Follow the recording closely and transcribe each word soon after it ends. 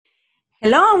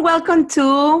Hello and welcome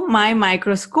to my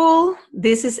micro school.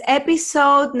 This is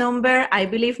episode number, I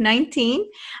believe, 19.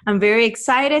 I'm very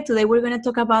excited. Today we're going to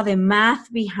talk about the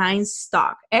math behind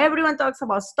stock. Everyone talks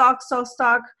about stock.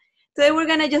 Today we're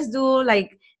going to just do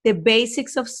like the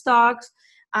basics of stocks.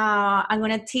 I'm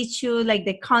going to teach you like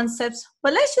the concepts,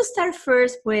 but let's just start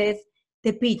first with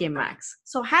the PJ Masks.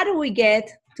 So how do we get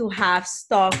to have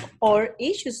stock or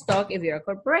issue stock if you're a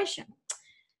corporation?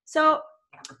 So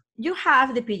you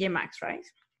have the PJ Masks, right?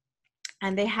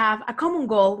 And they have a common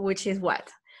goal, which is what?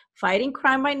 Fighting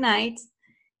crime by night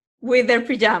with their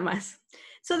pajamas.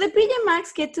 So the PJ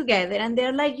Masks get together and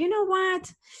they're like, you know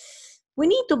what? We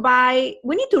need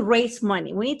to raise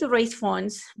money. We need to raise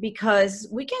funds because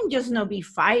we can just not be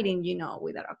fighting,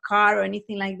 without a car or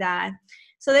anything like that.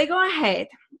 So they go ahead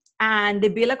and they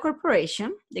build a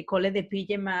corporation. They call it the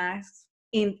PJ Masks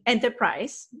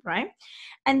Enterprise, right?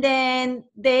 And then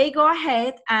they go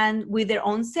ahead and with their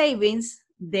own savings,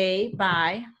 they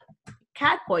buy a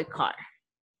Catboy car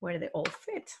where they all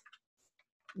fit.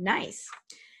 Nice.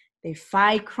 They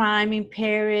fight crime in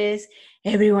Paris.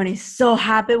 Everyone is so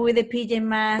happy with the PJ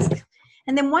Masks.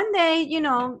 And then one day,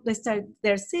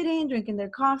 they're sitting, drinking their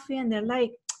coffee, and they're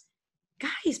like,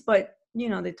 guys, but,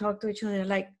 they talk to each other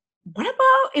like, what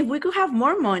about if we could have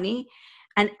more money?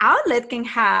 An outlet can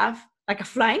have like a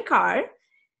flying car,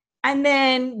 and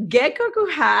then Gecko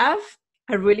could have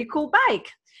a really cool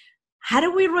bike. How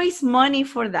do we raise money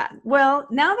for that? Well,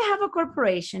 now they have a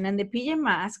corporation and the PJ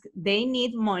Masks, they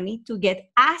need money to get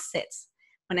assets.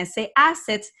 When I say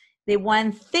assets, they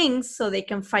want things so they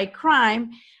can fight crime.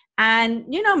 And,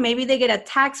 maybe they get a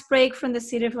tax break from the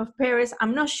city of Paris.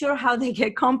 I'm not sure how they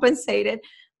get compensated,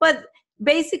 but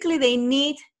basically they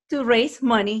need to raise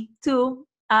money to,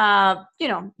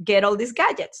 get all these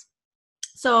gadgets.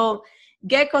 So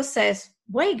Gecko says,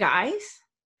 wait, guys,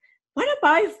 what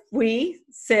about if we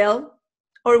sell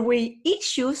or we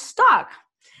issue stock?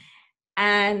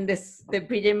 And the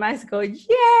PJ Masks go,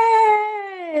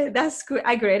 yeah, that's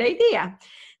a great idea.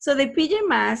 So the PJ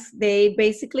Masks, they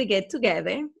basically get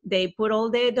together, they put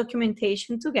all the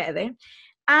documentation together,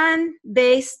 and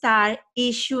they start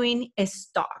issuing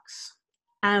stocks.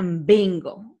 And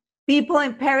bingo, people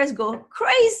in Paris go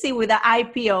crazy with the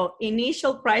IPO,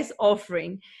 initial price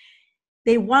offering.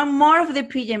 They want more of the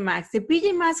PJ Masks. The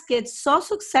PJ Masks get so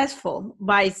successful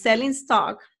by selling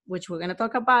stock, which we're going to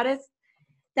talk about it,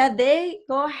 that they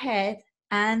go ahead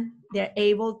and they're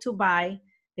able to buy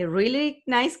the really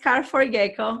nice car for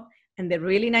Gecko and the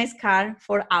really nice car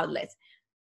for outlets.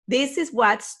 This is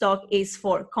what stock is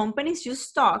for. Companies use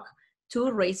stock to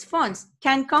raise funds.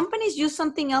 Can companies use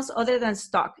something else other than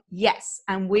stock? Yes,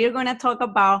 and we're going to talk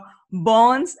about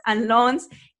bonds and loans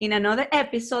in another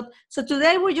episode. So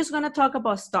today we're just going to talk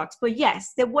about stocks. But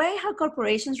yes, the way how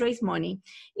corporations raise money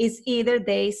is either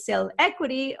they sell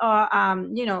equity or,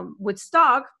 with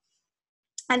stock.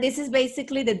 And this is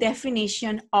basically the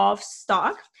definition of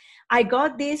stock. I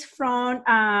got this from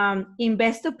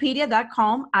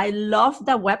Investopedia.com. I love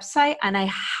the website and I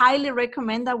highly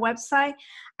recommend that website.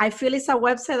 I feel it's a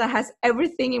website that has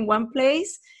everything in one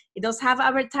place. It does have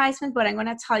advertisement, but I'm going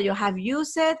to tell you, have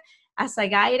used it as a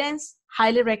guidance,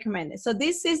 highly recommend it. So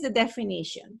this is the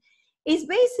definition. It's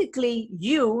basically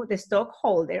you, the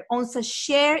stockholder, owns a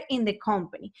share in the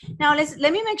company. Now,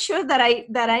 let me make sure that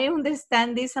I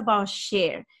understand this about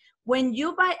share. When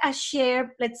you buy a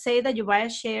share, let's say that you buy a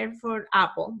share for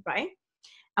Apple, right?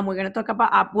 And we're going to talk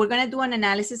about Apple. We're going to do an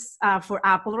analysis for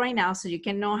Apple right now so you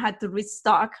can know how to read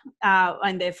stock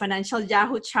on the financial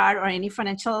Yahoo chart or any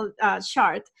financial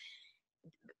chart.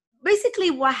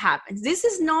 Basically, what happens? This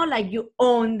is not like you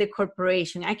own the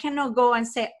corporation. I cannot go and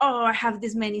say, oh, I have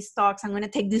this many stocks. I'm going to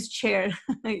take this share.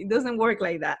 It doesn't work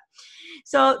like that.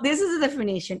 So this is the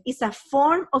definition. It's a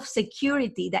form of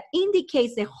security that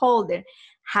indicates the holder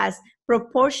has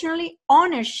proportionally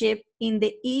ownership in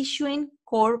the issuing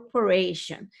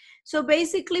corporation. So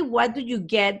basically, what do you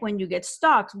get when you get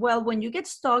stocks? Well, when you get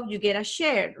stock, you get a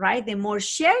share, right? The more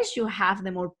shares you have,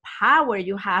 the more power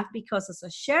you have, because as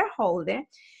a shareholder,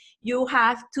 you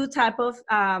have two types of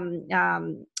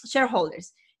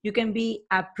shareholders. You can be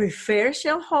a preferred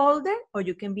shareholder or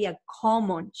you can be a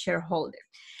common shareholder.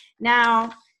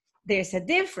 Now, there's a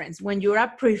difference. When you're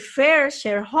a preferred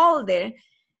shareholder,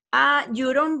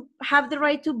 you don't have the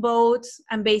right to vote,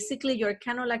 and basically you're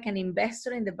kind of like an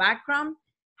investor in the background.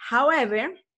 However,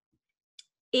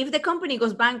 if the company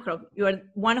goes bankrupt, you're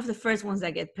one of the first ones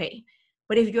that get paid.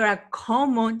 But if you're a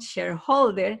common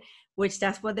shareholder, which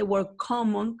that's what the word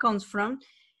common comes from,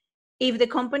 if the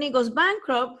company goes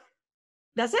bankrupt,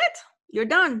 that's it. You're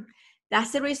done.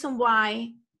 That's the reason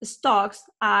why stocks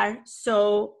are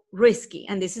so risky.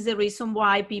 And this is the reason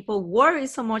why people worry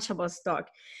so much about stock,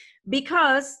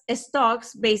 because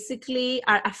stocks basically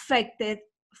are affected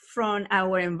from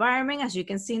our environment. As you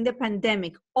can see in the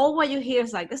pandemic, all what you hear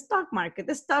is like the stock market,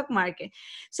 the stock market.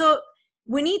 So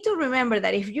we need to remember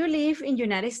that if you live in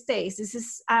United States, this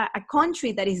is a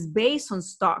country that is based on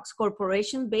stocks.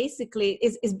 Corporation basically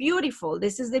is beautiful.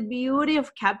 This is the beauty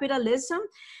of capitalism.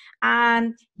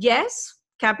 And yes,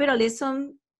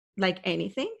 capitalism, like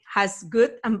anything, has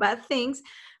good and bad things.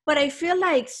 But I feel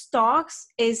like stocks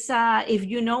is, if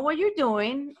you know what you're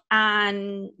doing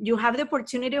and you have the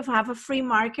opportunity of have a free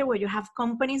market where you have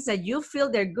companies that you feel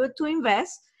they're good to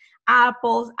invest,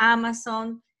 Apple,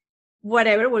 Amazon,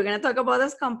 whatever, we're going to talk about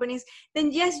those companies,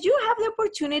 then yes, you have the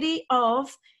opportunity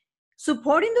of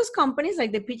supporting those companies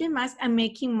like the PJ Masks and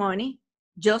making money,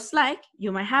 just like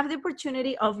you might have the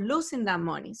opportunity of losing that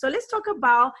money. So let's talk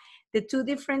about the two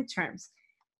different terms,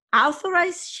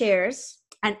 authorized shares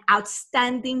and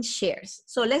outstanding shares.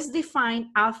 So let's define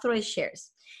authorized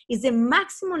shares. Is the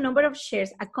maximum number of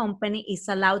shares a company is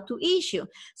allowed to issue.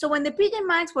 So when the PJ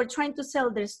Masks were trying to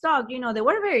sell their stock, you know, they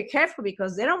were very careful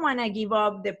because they don't want to give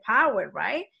up the power,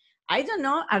 right? I don't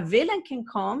know, a villain can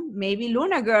come, maybe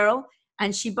Luna Girl,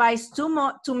 and she buys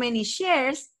too many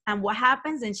shares, and what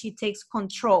happens? And she takes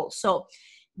control. So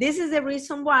this is the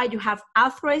reason why you have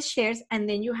authorized shares and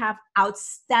then you have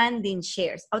outstanding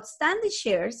shares. Outstanding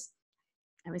shares,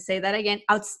 let me say that again,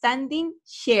 outstanding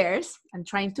shares, I'm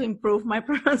trying to improve my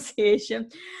pronunciation,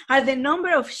 are the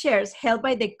number of shares held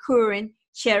by the current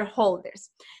shareholders.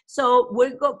 So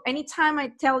we'll go, anytime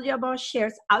I tell you about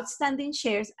shares, outstanding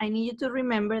shares, I need you to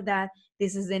remember that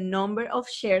this is the number of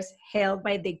shares held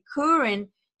by the current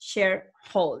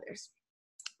shareholders.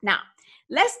 Now,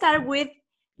 let's start with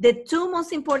the two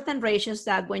most important ratios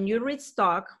that when you read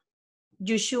stock,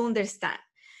 you should understand.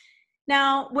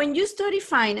 Now, when you study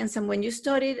finance and when you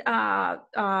studied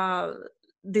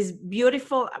this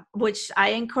beautiful, which I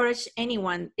encourage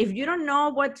anyone, if you don't know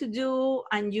what to do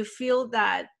and you feel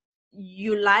that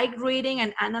you like reading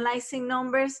and analyzing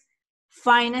numbers,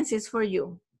 finance is for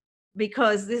you,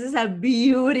 because this is a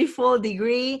beautiful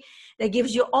degree that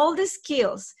gives you all the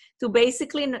skills to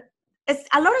basically, it's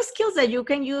a lot of skills that you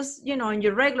can use, you know, in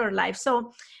your regular life.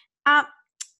 So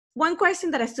one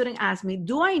question that a student asked me,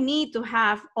 do I need to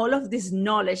have all of this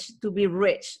knowledge to be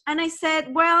rich? And I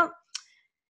said, well,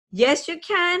 yes, you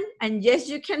can, and yes,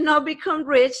 you cannot become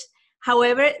rich.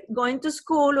 However, going to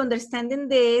school, understanding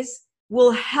this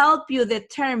will help you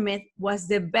determine what's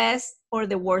the best or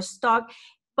the worst stock.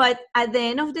 But at the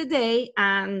end of the day,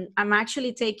 I'm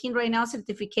actually taking right now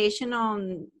certification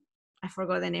on, I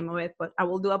forgot the name of it, but I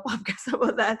will do a podcast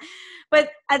about that. But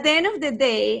at the end of the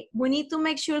day, we need to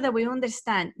make sure that we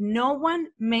understand no one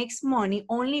makes money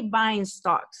only buying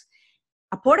stocks.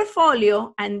 A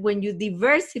portfolio, and when you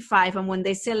diversify, and when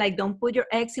they say like don't put your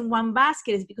eggs in one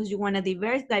basket, is because you want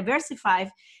to diversify.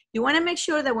 You want to make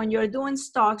sure that when you're doing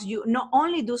stocks, you not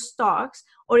only do stocks,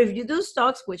 or if you do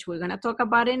stocks, which we're going to talk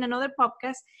about in another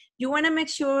podcast, you want to make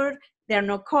sure they're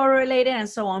not correlated and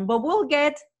so on. But we'll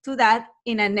get to that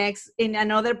in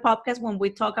another podcast when we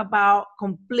talk about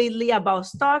completely about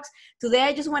stocks. Today,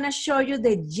 I just want to show you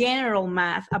the general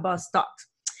math about stocks.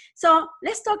 So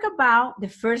let's talk about the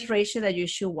first ratio that you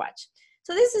should watch.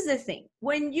 So this is the thing.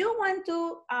 When you want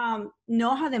to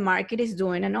know how the market is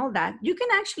doing and all that, you can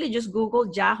actually just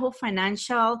Google Yahoo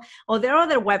Financial, or there are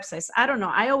other websites. I don't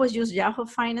know. I always use Yahoo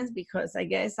Finance because I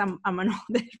guess I'm an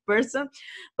older person.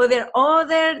 But there are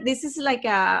other, this is like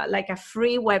a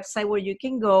free website where you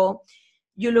can go,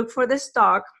 you look for the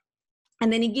stock,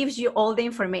 and then it gives you all the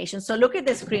information. So look at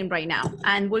the screen right now.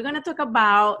 And we're going to talk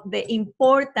about the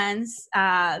importance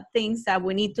things that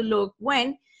we need to look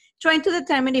when trying to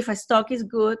determine if a stock is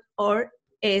good or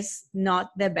is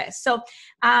not the best. So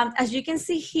as you can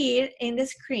see here in the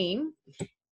screen,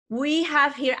 we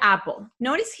have here Apple.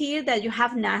 Notice here that you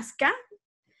have NASDAQ.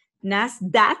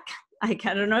 I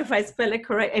don't know if I spell it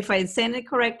correct, if I say it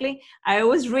correctly. I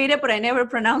always read it, but I never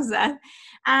pronounce that.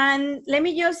 And let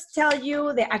me just tell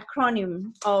you the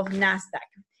acronym of NASDAQ.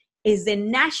 Is the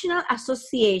National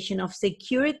Association of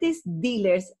Securities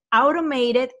Dealers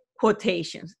Automated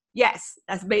Quotations. Yes,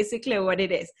 that's basically what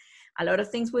it is. A lot of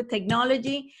things with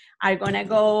technology are going to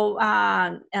go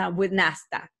with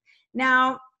NASDAQ.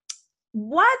 Now,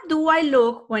 what do I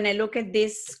look when I look at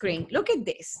this screen? Look at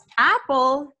this.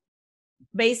 Apple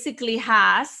basically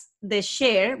has the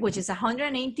share, which is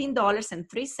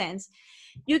 $118.03.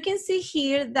 You can see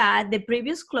here that the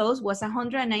previous close was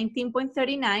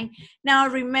 119.39. Now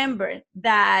remember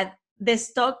that the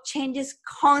stock changes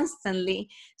constantly.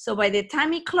 So by the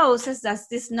time it closes, that's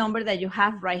this number that you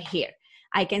have right here.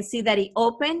 I can see that it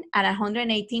opened at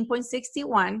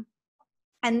 118.61.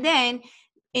 And then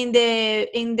in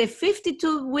the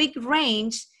 52-week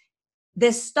range,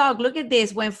 the stock, look at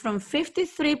this, went from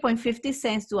 53.50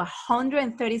 cents to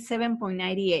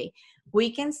 137.98.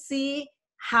 We can see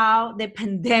how the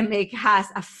pandemic has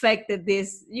affected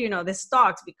this, the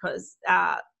stocks, because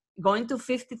going to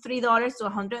 $53 to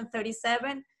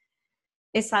 137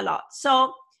 is a lot.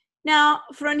 So now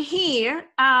from here,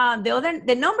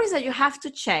 the numbers that you have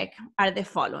to check are the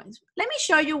following. Let me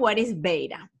show you what is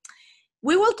beta.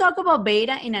 We will talk about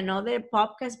beta in another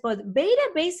podcast, but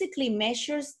beta basically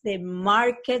measures the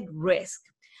market risk.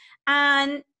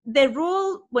 And the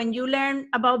rule when you learn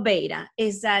about beta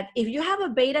is that if you have a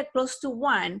beta close to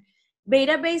 1,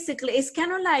 beta basically is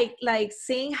kind of like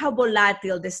seeing how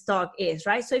volatile the stock is,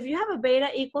 right? So if you have a beta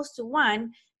equals to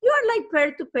 1, you are like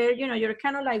pair to pair, you're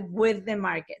kind of like with the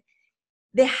market.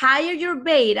 The higher your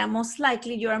beta, most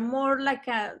likely you are more like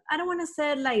I don't want to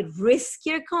say like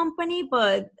riskier company,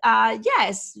 but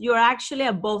yes, you're actually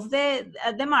above the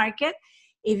market.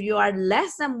 If you are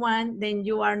less than 1, then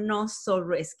you are not so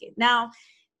risky. Now,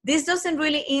 this doesn't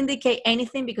really indicate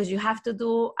anything because you have to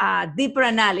do a deeper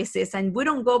analysis, and we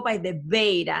don't go by the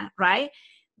beta, right?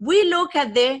 We look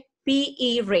at the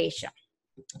PE ratio.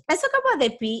 Let's talk about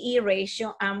the PE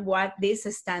ratio and what this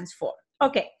stands for.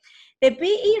 Okay. The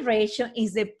PE ratio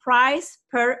is the price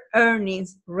per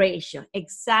earnings ratio.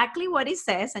 Exactly what it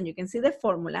says, and you can see the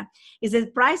formula, is the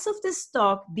price of the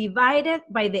stock divided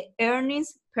by the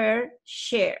earnings per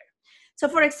share. So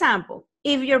for example,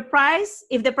 if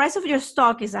the price of your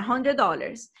stock is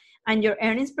 $100 and your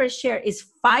earnings per share is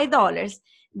 $5,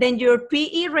 then your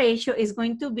PE ratio is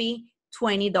going to be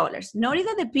 $20. Notice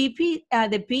that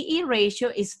the PE ratio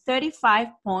is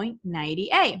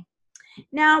 35.98.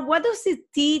 Now, what does the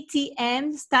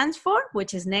TTM stands for,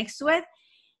 which is next to it?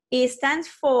 It stands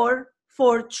for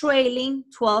trailing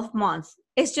 12 months.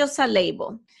 It's just a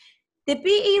label. The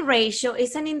PE ratio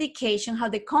is an indication how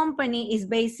the company is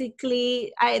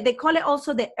basically, they call it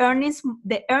also the earnings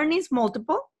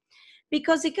multiple,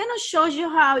 because it kind of shows you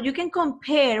how you can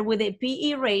compare with the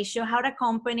PE ratio how the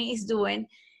company is doing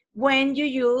when you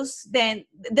use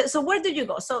so where do you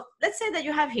go? So let's say that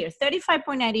you have here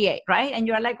 35.98, right? And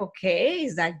you're like, okay,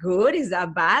 is that good? Is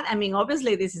that bad? I mean,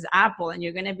 obviously this is Apple and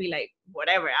you're going to be like,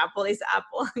 whatever, Apple is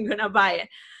Apple, I'm going to buy it.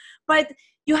 But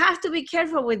you have to be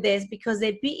careful with this because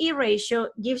the PE ratio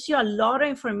gives you a lot of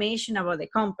information about the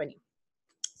company.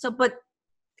 So, but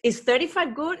is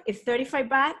 35 good? Is 35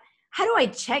 bad? How do I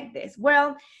check this?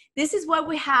 Well, this is why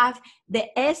we have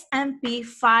the S&P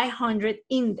 500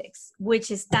 index, which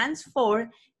stands for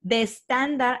the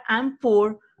Standard &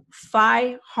 Poor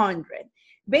 500.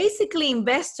 Basically,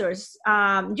 investors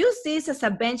use this as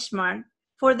a benchmark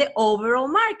for the overall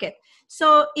market.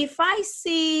 So if I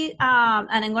see, and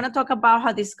I'm going to talk about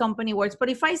how this company works, but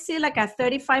if I see like a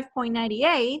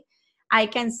 35.98, I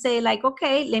can say like,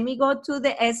 okay, let me go to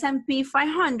the S&P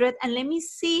 500 and let me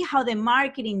see how the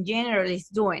market in general is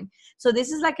doing. So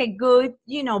this is like a good,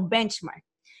 benchmark.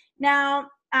 Now,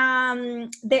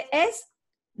 the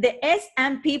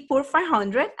S&P Poor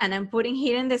 500, and I'm putting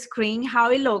here in the screen how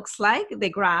it looks like, the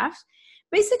graph,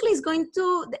 basically is going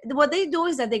to, what they do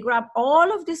is that they grab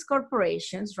all of these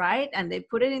corporations, right? And they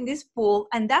put it in this pool,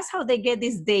 and that's how they get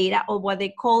this data of what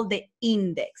they call the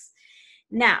index.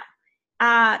 Now,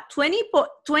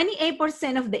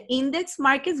 28% of the index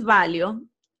market's value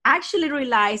actually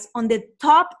relies on the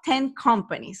top 10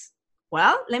 companies.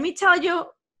 Well, let me tell you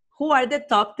who are the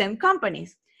top 10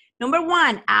 companies. Number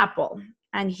 1, Apple.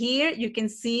 And here you can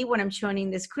see what I'm showing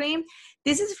in the screen.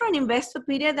 This is from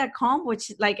Investopedia.com,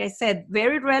 which, like I said,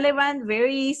 very relevant,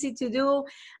 very easy to do,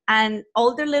 and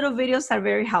all their little videos are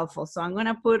very helpful. So I'm going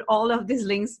to put all of these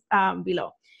links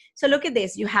below. So look at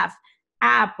this. You have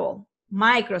Apple,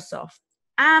 Microsoft,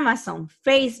 Amazon,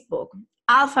 Facebook,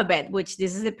 Alphabet, which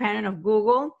this is the parent of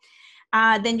Google.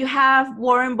 Then you have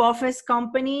Warren Buffett's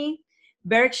company,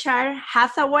 Berkshire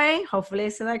Hathaway, hopefully I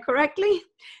said that correctly,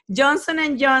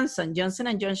 Johnson & Johnson.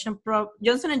 Johnson & Johnson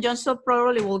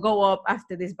probably will go up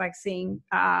after this vaccine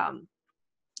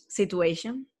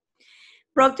situation.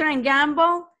 Procter &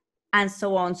 Gamble, and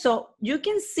so on. So you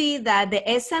can see that the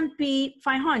S&P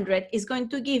 500 is going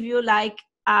to give you like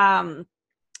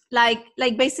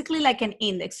basically like an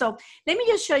index. So let me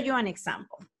just show you an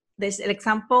example. There's an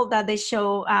example that they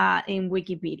show in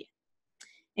Wikipedia.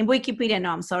 In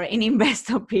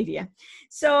Investopedia.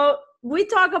 So we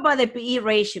talked about the PE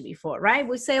ratio before, right?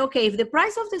 We say, okay, if the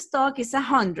price of the stock is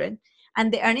 100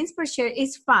 and the earnings per share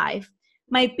is 5,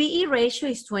 my PE ratio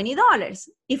is $20.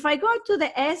 If I go to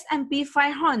the S&P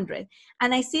 500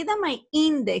 and I see that my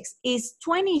index is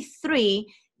 23,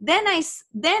 then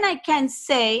I can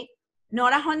say,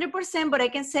 not 100%, but I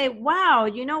can say, wow,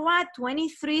 you know what?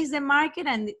 23 is the market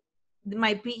and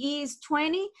my PE is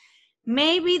 20.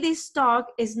 Maybe this stock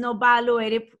is not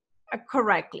evaluated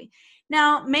correctly.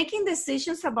 Now, making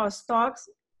decisions about stocks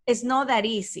is not that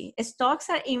easy. Stocks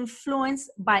are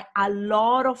influenced by a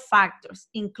lot of factors,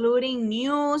 including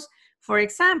news. For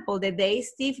example, the day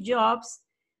Steve Jobs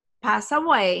passed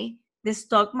away, the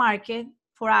stock market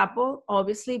for Apple,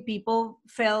 obviously people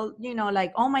felt,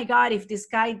 like, oh my God, if this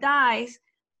guy dies,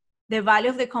 the value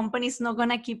of the company is not going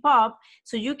to keep up.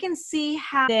 So you can see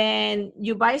how then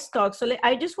you buy stocks. So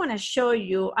I just want to show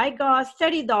you, I got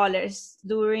 $30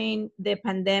 during the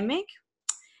pandemic.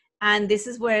 And this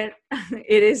is where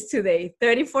it is today,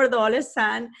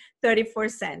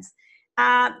 $34.34.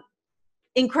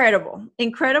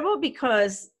 Incredible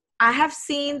because I have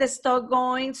seen the stock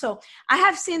going. So I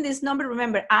have seen this number.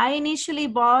 Remember, I initially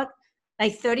bought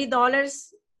like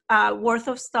 $30 worth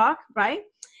of stock, right?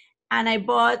 And I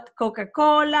bought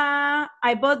Coca-Cola.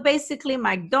 I bought basically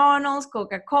McDonald's,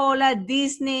 Coca-Cola,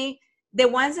 Disney, the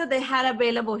ones that they had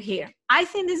available here. I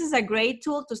think this is a great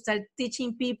tool to start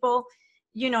teaching people,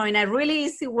 in a really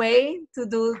easy way to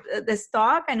do the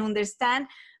stock and understand.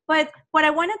 But what I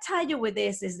want to tell you with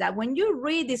this is that when you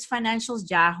read this Financials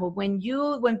Yahoo,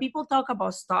 when people talk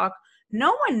about stock,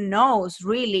 no one knows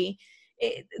really.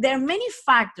 There are many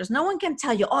factors. No one can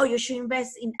tell you, oh, you should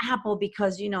invest in Apple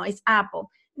because, it's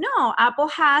Apple. No, Apple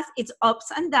has its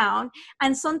ups and downs.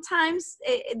 And sometimes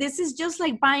this is just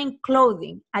like buying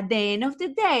clothing. At the end of the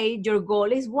day, your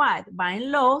goal is what?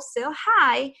 Buying low, sell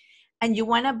high. And you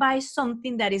want to buy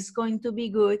something that is going to be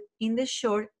good in the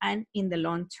short and in the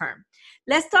long-term.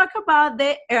 Let's talk about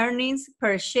the earnings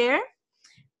per share.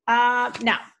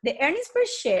 Now, the earnings per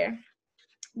share,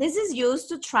 this is used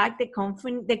to track the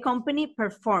company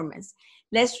performance.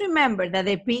 Let's remember that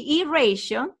the PE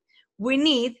ratio, we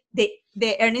need the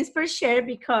earnings per share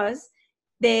because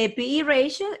the PE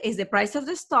ratio is the price of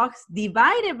the stocks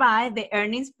divided by the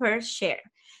earnings per share.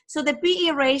 So the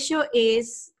PE ratio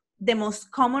is the most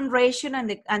common ratio and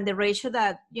the ratio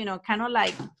that, kind of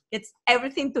like gets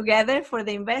everything together for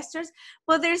the investors.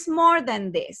 But there's more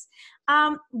than this.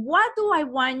 What do I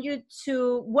want you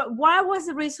to, why was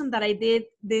the reason that I did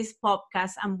this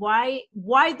podcast, and why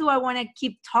do I want to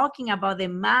keep talking about the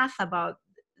math about,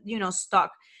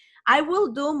 stock? I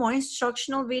will do more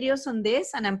instructional videos on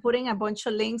this, and I'm putting a bunch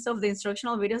of links of the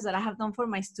instructional videos that I have done for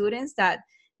my students, that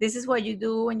this is what you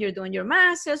do when you're doing your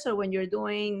master's or when you're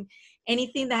doing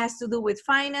anything that has to do with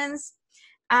finance.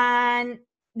 And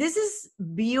this is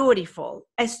beautiful.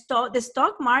 The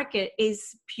stock market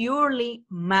is purely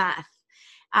math.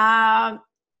 There are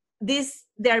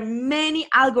many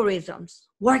algorithms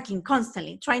working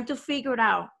constantly, trying to figure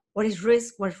out what is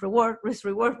risk, what is reward, risk,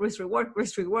 reward, risk, reward,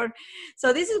 risk, reward.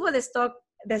 So this is what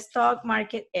the stock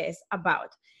market is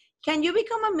about. Can you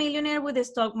become a millionaire with the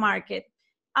stock market?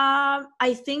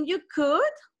 I think you could,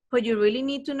 but you really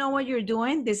need to know what you're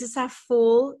doing. This is a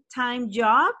full-time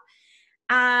job.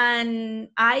 And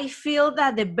I feel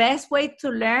that the best way to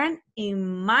learn,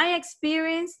 in my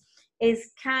experience,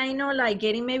 is kind of like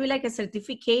getting maybe like a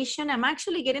certification. I'm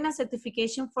actually getting a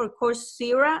certification for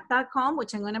Coursera.com,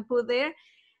 which I'm going to put there.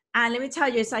 And let me tell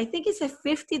you, so I think it's a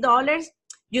 $50.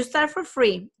 You start for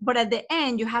free, but at the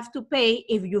end, you have to pay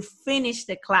if you finish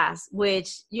the class,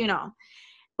 which,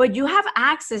 but you have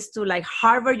access to like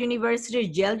Harvard University,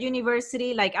 Yale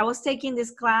University. Like I was taking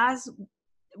this class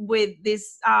with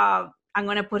this, I'm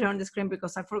going to put it on the screen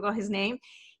because I forgot his name.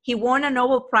 He won a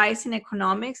Nobel Prize in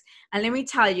economics. And let me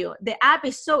tell you, the app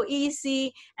is so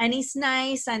easy and it's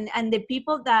nice. And the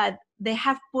people that they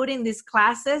have put in these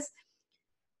classes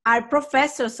are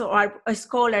professors or are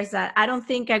scholars that I don't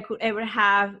think I could ever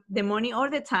have the money or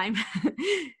the time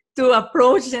to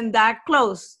approach them that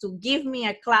close to give me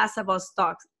a class about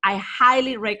stocks. I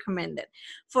highly recommend it.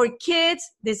 For kids,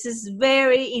 this is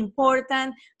very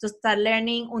important to start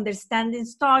learning, understanding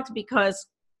stocks, because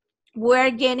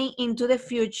we're getting into the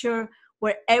future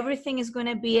where everything is going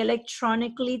to be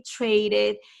electronically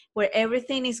traded, where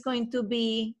everything is going to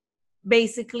be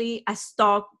basically a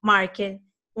stock market,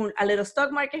 a little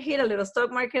stock market here, a little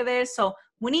stock market there. So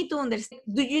we need to understand,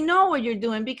 do you know what you're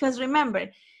doing? Because remember,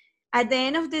 at the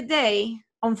end of the day,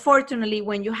 unfortunately,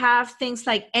 when you have things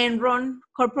like Enron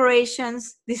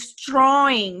corporations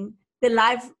destroying the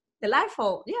life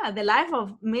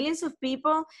of millions of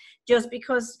people, just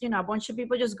because, a bunch of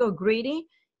people just go greedy,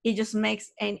 it just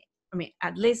makes,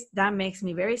 at least that makes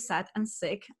me very sad and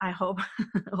sick. I hope,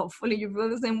 hopefully you feel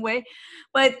the same way.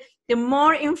 But the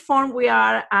more informed we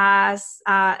are as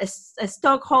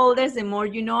stockholders, the more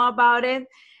you know about it.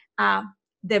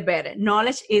 the better.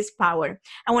 Knowledge is power.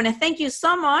 I want to thank you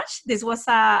so much. This was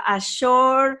a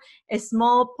short, a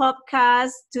small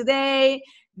podcast today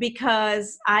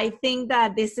because I think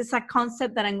that this is a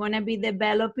concept that I'm going to be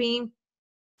developing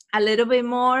a little bit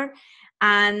more,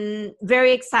 and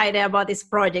very excited about this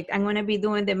project. I'm going to be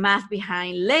doing the math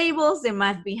behind labels, the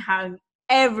math behind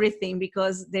everything,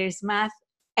 because there's math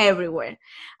everywhere.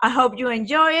 I hope you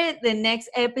enjoy it. The next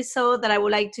episode that I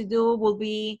would like to do will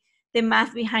be the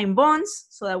math behind bonds.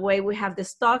 So that way we have the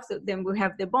stocks, then we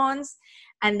have the bonds.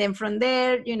 And then from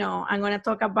there, I'm going to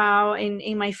talk about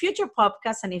in my future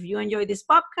podcast. And if you enjoy this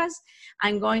podcast,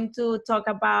 I'm going to talk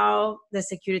about the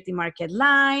security market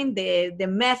line, the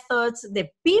methods, the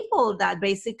people that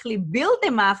basically build the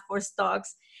math for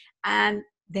stocks. And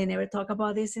they never talk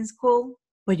about this in school,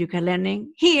 but you can learn it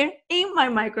here in my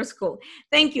micro school.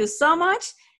 Thank you so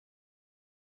much.